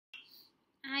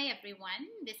Hi everyone,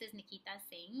 this is Nikita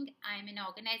Singh. I'm an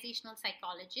organizational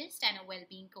psychologist and a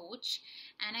well-being coach,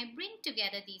 and I bring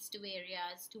together these two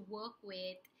areas to work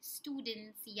with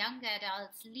students, young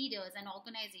adults, leaders, and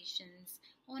organizations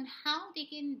on how they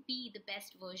can be the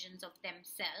best versions of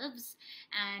themselves.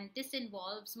 And this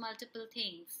involves multiple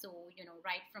things. So,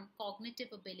 right from cognitive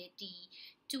ability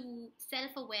to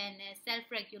self awareness, self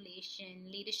regulation,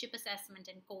 leadership assessment,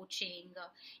 and coaching,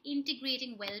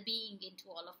 integrating well being into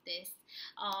all of this.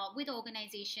 With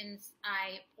organizations,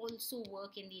 I also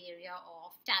work in the area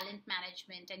of talent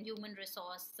management and human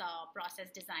resource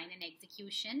process design and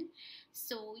execution.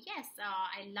 So, yes,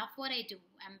 I love what I do.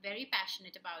 I'm very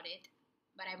passionate about it.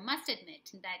 But I must admit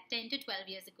that 10 to 12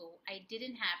 years ago, I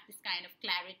didn't have this kind of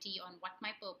clarity on what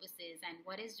my purpose is and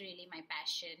what is really my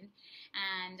passion.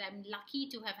 And I'm lucky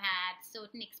to have had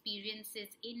certain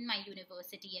experiences in my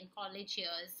university and college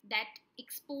years that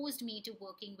exposed me to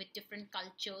working with different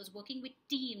cultures, working with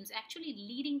teams, actually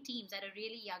leading teams at a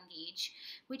really young age,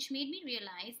 which made me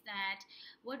realize that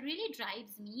what really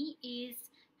drives me is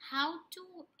how to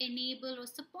enable or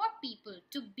support people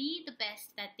to be the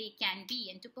best that they can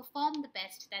be and to perform the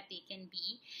best that they can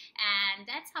be. And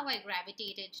that's how I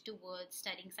gravitated towards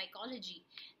studying psychology.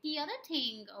 The other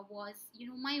thing was,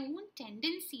 my own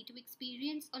tendency to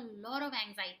experience a lot of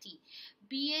anxiety,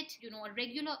 be it, a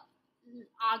regular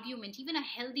argument, even a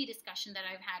healthy discussion that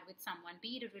I've had with someone,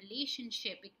 be it a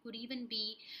relationship, it could even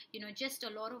be, just a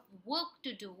lot of work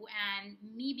to do and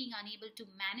me being unable to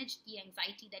manage the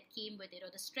anxiety that came with it or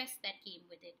the stress that came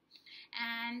with it.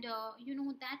 And,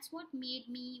 that's what made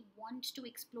me want to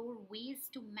explore ways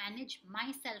to manage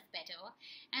myself better.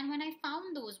 And when I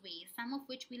found those ways, some of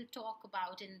which we'll talk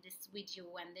about in this video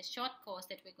and this short course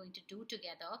that we're going to do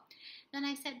together, then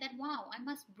I said that, wow, I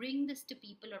must bring this to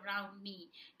people around me,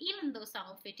 even though some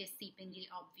of it is seemingly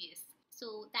obvious.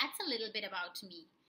 So that's a little bit about me.